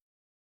connection.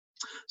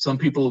 Some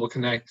people will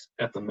connect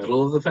at the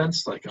middle of the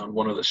fence, like on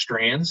one of the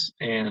strands,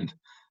 and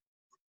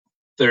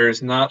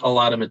there's not a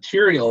lot of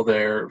material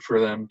there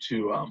for them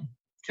to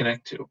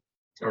connect to,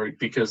 or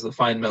because the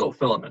fine metal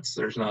filaments,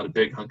 there's not a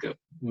big hunk of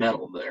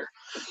metal there.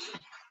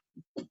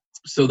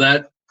 So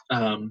that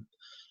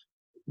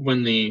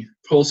when the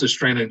pulse is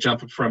trying to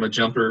jump from a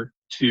jumper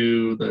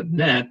to the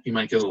net, you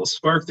might get a little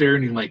spark there,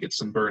 and you might get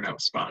some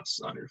burnout spots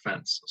on your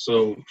fence.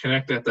 So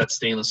connect at that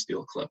stainless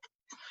steel clip.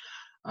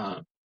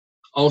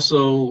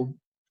 Also,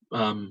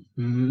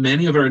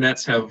 many of our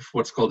nets have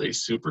what's called a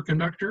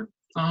superconductor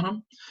on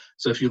them.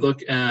 So if you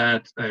look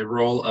at a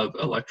roll of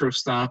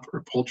electrostop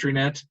or poultry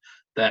net,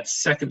 that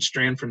second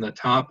strand from the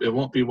top, it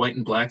won't be white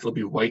and black, it'll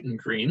be white and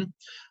green.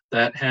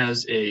 That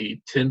has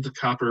a tinned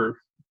copper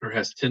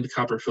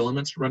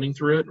filaments running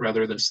through it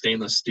rather than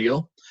stainless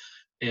steel.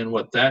 And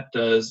what that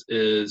does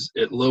is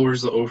it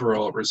lowers the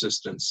overall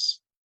resistance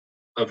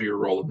of your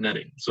roll of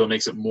netting. So it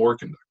makes it more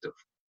conductive.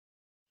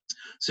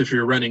 So if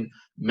you're running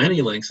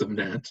many lengths of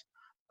net,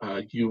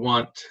 you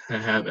want to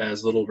have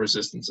as little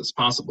resistance as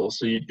possible.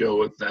 So you'd go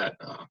with that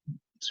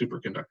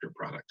superconductor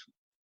product.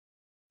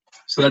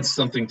 So that's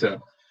something to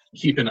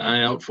keep an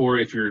eye out for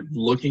if you're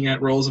looking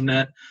at rolls of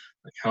net.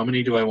 Like, how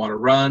many do I want to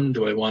run?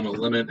 Do I want to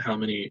limit how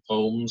many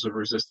ohms of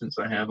resistance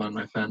I have on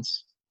my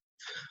fence?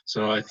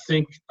 So I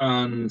think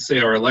on, say,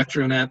 our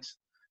Electronet,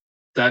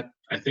 that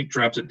I think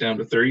drops it down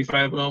to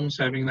 35 ohms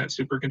having that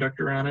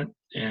superconductor on it.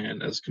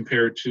 And as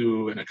compared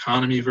to an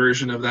economy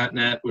version of that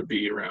net would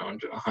be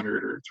around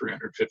 100 or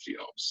 350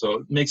 ohms. So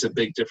it makes a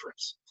big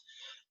difference.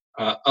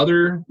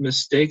 Other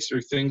mistakes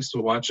or things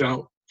to watch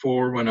out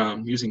for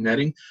when using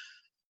netting.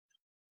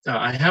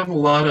 I have a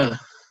lot of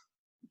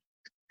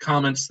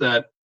comments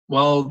that,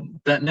 well,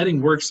 that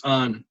netting works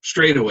on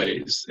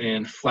straightaways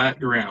and flat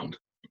ground.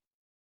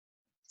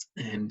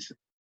 And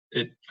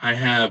I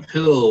have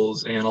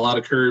hills and a lot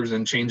of curves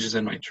and changes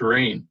in my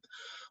terrain.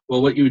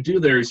 Well, what you would do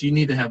there is you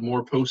need to have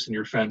more posts in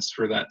your fence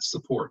for that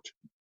support.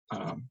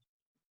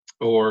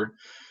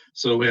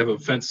 So we have a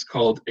fence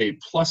called a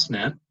plus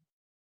net.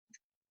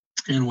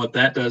 And what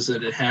that does is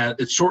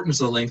it shortens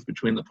the length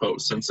between the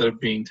posts. So instead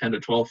of being 10 to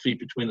 12 feet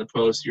between the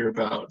posts, you're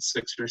about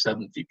 6 or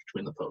 7 feet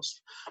between the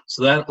posts.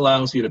 So that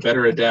allows you to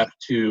better adapt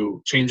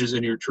to changes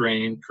in your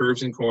terrain,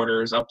 curves and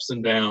corners, ups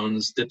and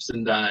downs, dips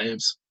and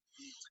dives,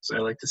 so I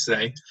like to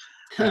say.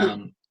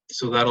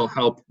 So that'll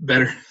help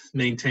better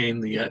maintain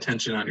the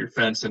tension on your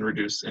fence and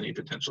reduce any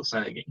potential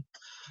sagging.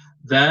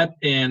 That,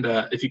 and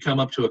if you come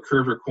up to a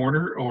curve or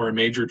corner or a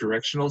major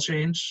directional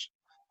change,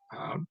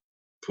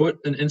 put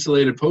an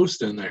insulated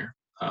post in there.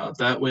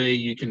 That way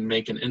you can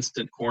make an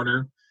instant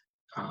corner,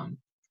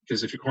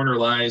 because if your corner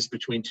lies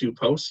between two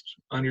posts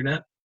on your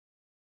net,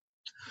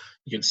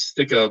 you can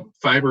stick a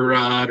fiber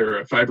rod or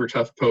a fiber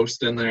tough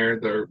post in there.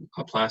 They're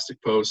a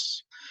plastic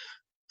post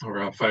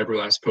or a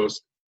fiberglass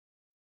post,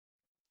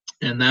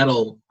 and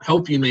that'll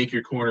help you make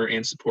your corner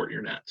and support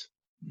your net.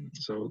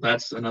 So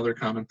that's another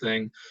common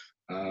thing.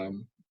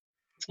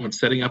 When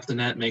setting up the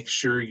net, make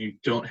sure you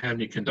don't have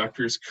any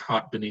conductors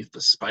caught beneath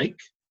the spike,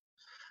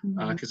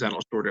 because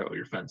that'll short out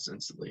your fence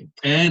instantly.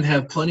 And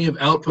have plenty of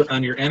output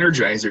on your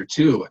Energizer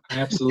too.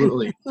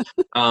 Absolutely.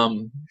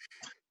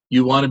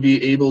 You want to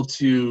be able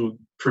to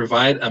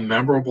provide a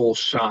memorable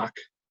shock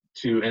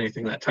to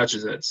anything that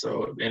touches it.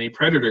 So any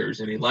predators,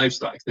 any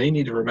livestock, they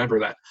need to remember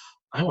that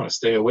I want to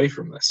stay away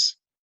from this.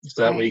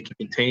 So that way you can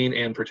contain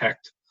and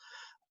protect.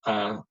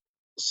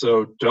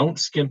 So don't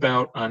skimp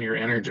out on your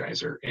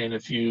Energizer. And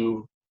if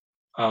you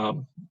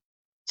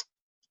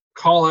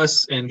call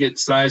us and get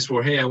size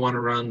for, hey, I want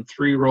to run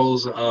 3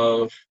 rolls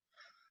of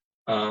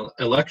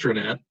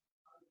Electronet,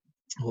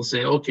 we'll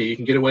say, okay, you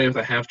can get away with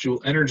a half joule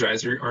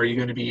Energizer. Are you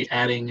going to be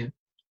adding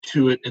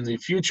to it in the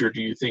future?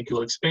 Do you think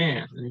you'll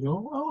expand? And you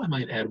go, oh, I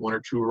might add 1 or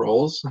 2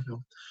 rolls.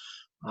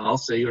 I'll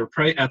say you're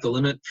probably at the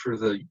limit for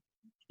the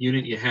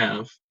unit you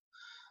have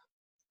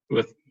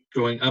with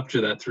going up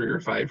to that 3 or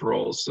 5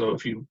 rolls. So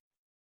if you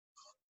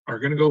are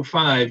going to go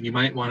 5, you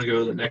might want to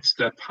go the next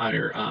step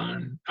higher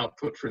on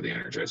output for the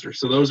Energizer.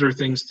 So those are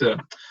things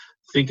to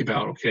think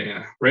about. Okay,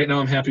 right now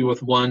I'm happy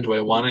with 1. Do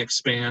I want to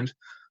expand?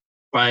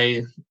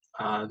 By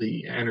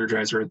the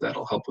energizer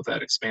that'll help with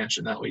that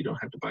expansion. That way you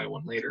don't have to buy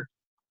one later.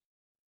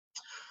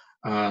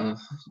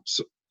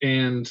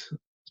 And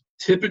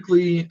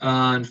typically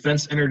on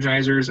fence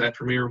energizers at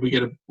Premier, we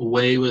get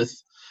away with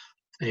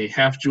a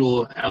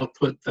half-joule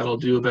output that'll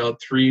do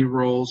about 3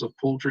 rolls of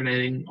poultry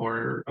netting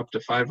or up to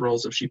 5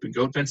 rolls of sheep and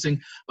goat fencing.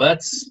 But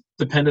that's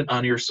dependent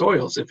on your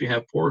soils. If you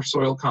have poor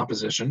soil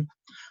composition,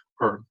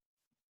 or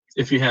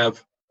if you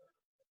have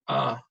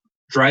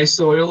dry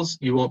soils,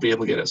 you won't be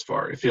able to get as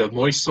far. If you have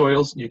moist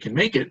soils, you can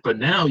make it, but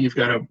now you've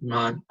got to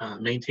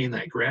maintain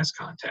that grass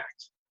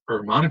contact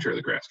or monitor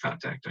the grass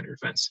contact on your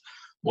fence.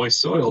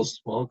 Moist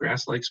soils, well,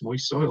 grass likes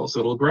moist soil,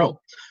 so it'll grow.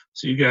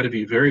 So you got to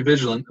be very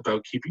vigilant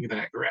about keeping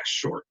that grass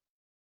short.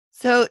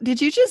 So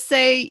did you just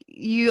say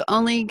you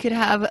only could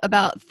have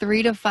about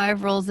 3 to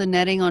 5 rolls of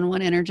netting on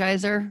one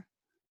energizer?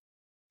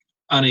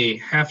 On a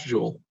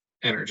half-joule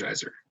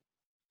energizer.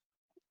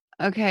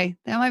 Okay,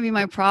 that might be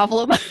my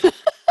problem.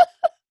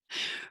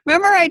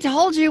 Remember I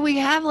told you we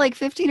have like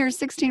 15 or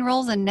 16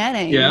 rolls of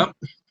netting? Yeah.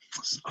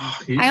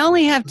 I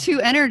only have 2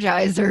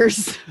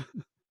 energizers.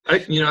 I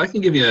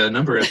can give you a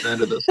number at the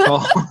end of this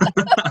call.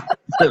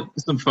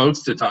 Some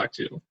folks to talk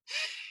to.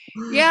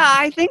 Yeah,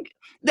 I think,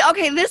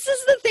 okay, this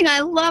is the thing I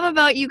love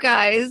about you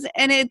guys.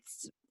 And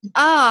it's,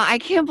 I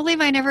can't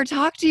believe I never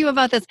talked to you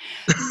about this.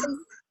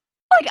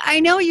 Like, I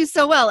know you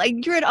so well.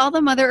 Like, you're at all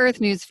the Mother Earth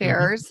news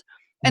fairs.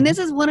 And this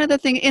is one of the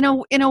things,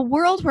 in a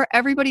world where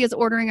everybody is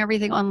ordering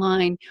everything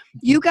online,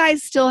 you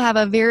guys still have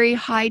a very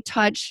high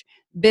touch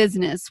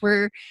business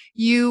where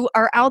you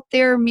are out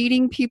there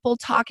meeting people,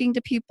 talking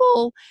to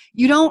people.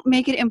 You don't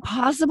make it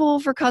impossible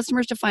for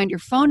customers to find your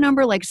phone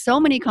number like so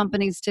many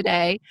companies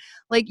today.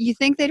 Like, you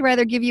think they'd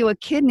rather give you a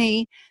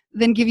kidney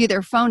than give you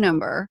their phone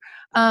number.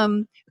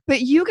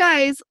 But you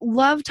guys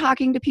love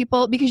talking to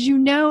people because you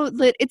know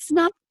that it's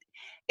not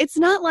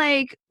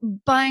like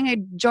buying a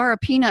jar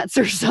of peanuts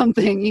or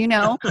something, you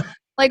know.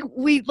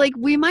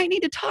 we might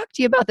need to talk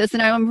to you about this,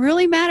 and I'm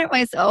really mad at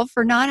myself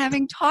for not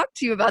having talked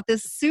to you about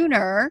this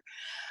sooner.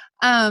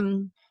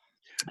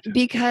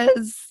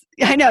 Because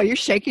I know you're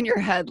shaking your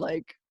head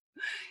like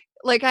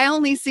I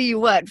only see you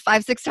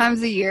 5-6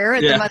 times a year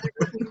at the Mother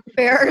Earth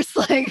fairs.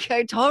 Like,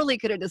 I totally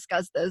could have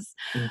discussed this.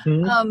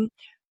 About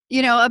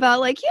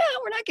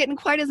we're not getting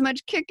quite as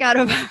much kick out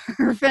of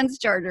our fence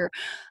charger.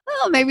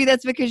 Well, maybe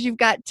that's because you've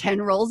got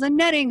 10 rolls of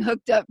netting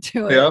hooked up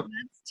to it. Yep,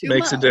 that's too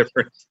makes much. A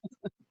difference.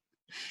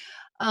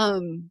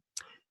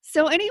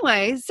 So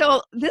anyway,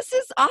 this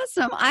is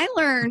awesome. I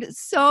learned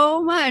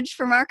so much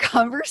from our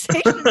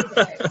conversation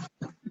today.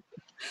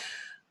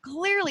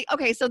 Clearly.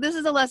 Okay, so this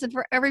is a lesson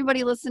for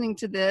everybody listening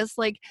to this.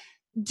 Like,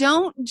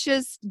 don't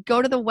just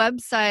go to the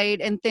website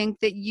and think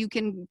that you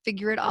can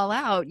figure it all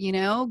out,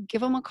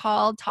 give them a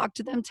call, talk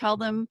to them, tell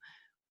them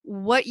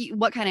what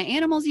kind of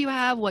animals you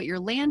have, what your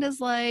land is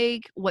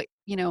like, what,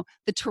 the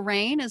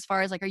terrain as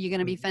far as like, are you going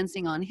to be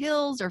fencing on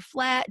hills or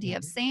flat? Do you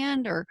have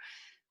sand or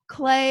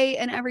clay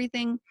and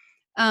everything?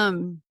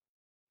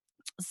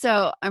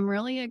 So I'm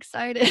really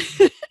excited.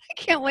 I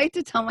can't wait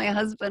to tell my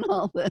husband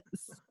all this.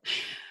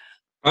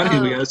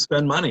 Honey, we got to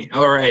spend money.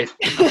 All right.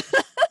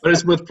 But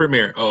it's with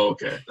Premier. Oh,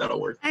 okay. That'll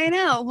work. I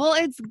know. Well,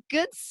 it's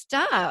good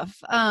stuff.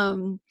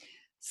 This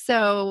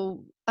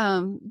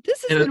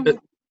is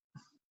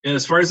and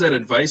as far as that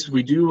advice,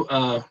 we do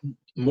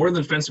more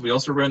than fencing. We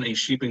also run a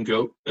sheep and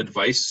goat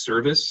advice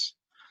service.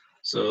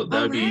 So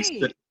that would be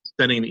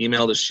sending an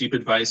email to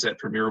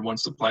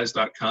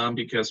sheepadvice@premieronesupplies.com,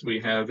 because we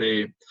have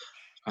the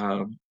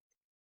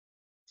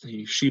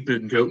sheep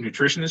and goat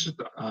nutritionist,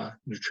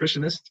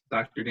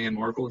 Dr. Dan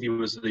Markle. He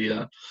was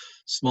the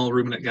small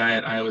ruminant guy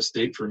at Iowa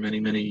State for many,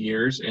 many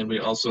years. And we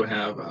also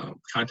have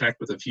contact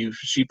with a few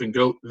sheep and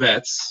goat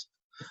vets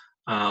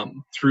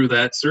through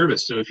that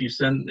service. So if you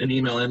send an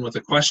email in with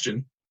a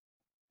question,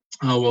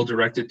 we'll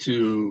direct it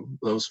to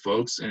those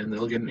folks and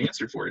they'll get an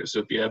answer for you. So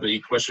if you have a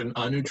question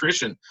on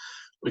nutrition,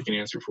 we can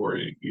answer for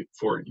you,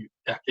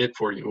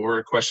 or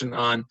a question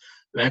on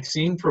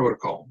vaccine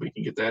protocol, we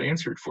can get that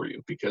answered for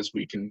you, because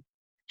we can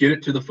get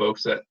it to the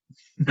folks that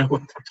know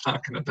what they're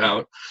talking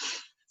about,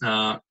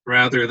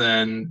 rather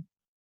than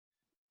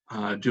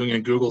doing a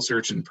Google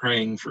search and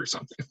praying for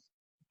something.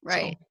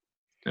 Right.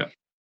 So, yeah.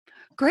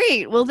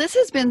 Great. Well, this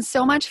has been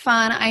so much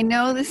fun. I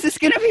know this is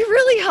going to be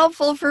really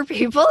helpful for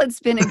people. It's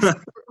been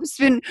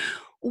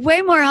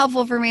way more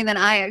helpful for me than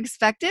I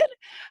expected.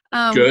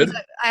 Good.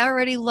 I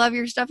already love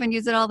your stuff and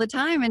use it all the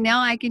time, and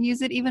now I can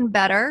use it even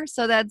better.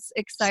 So that's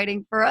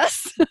exciting for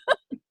us. So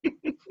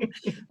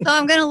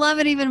I'm going to love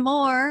it even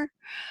more.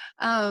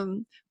 But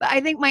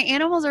I think my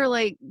animals are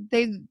like,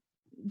 they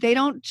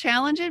don't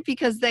challenge it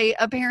because they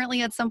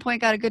apparently at some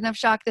point got a good enough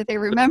shock that they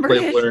remembered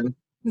it.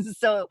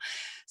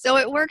 So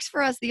it works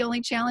for us. The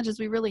only challenges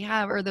we really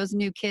have are those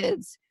new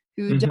kids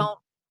who don't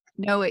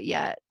know it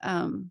yet.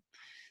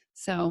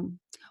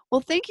 Well,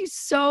 thank you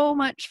so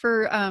much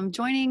for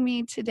joining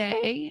me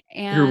today.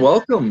 And you're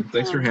welcome.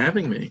 Thanks for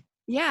having me.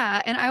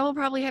 Yeah, and I will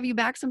probably have you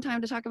back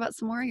sometime to talk about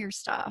some more of your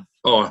stuff.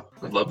 Oh,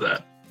 I'd love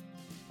that.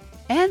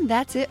 And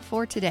that's it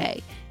for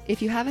today.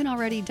 If you haven't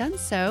already done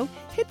so,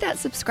 hit that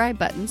subscribe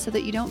button so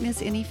that you don't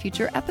miss any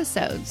future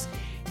episodes.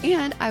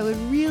 And I would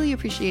really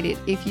appreciate it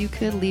if you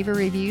could leave a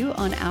review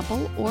on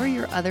Apple or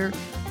your other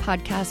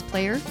podcast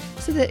player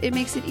so that it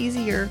makes it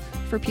easier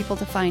for people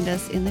to find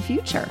us in the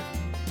future.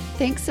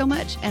 Thanks so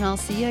much, and I'll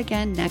see you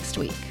again next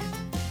week.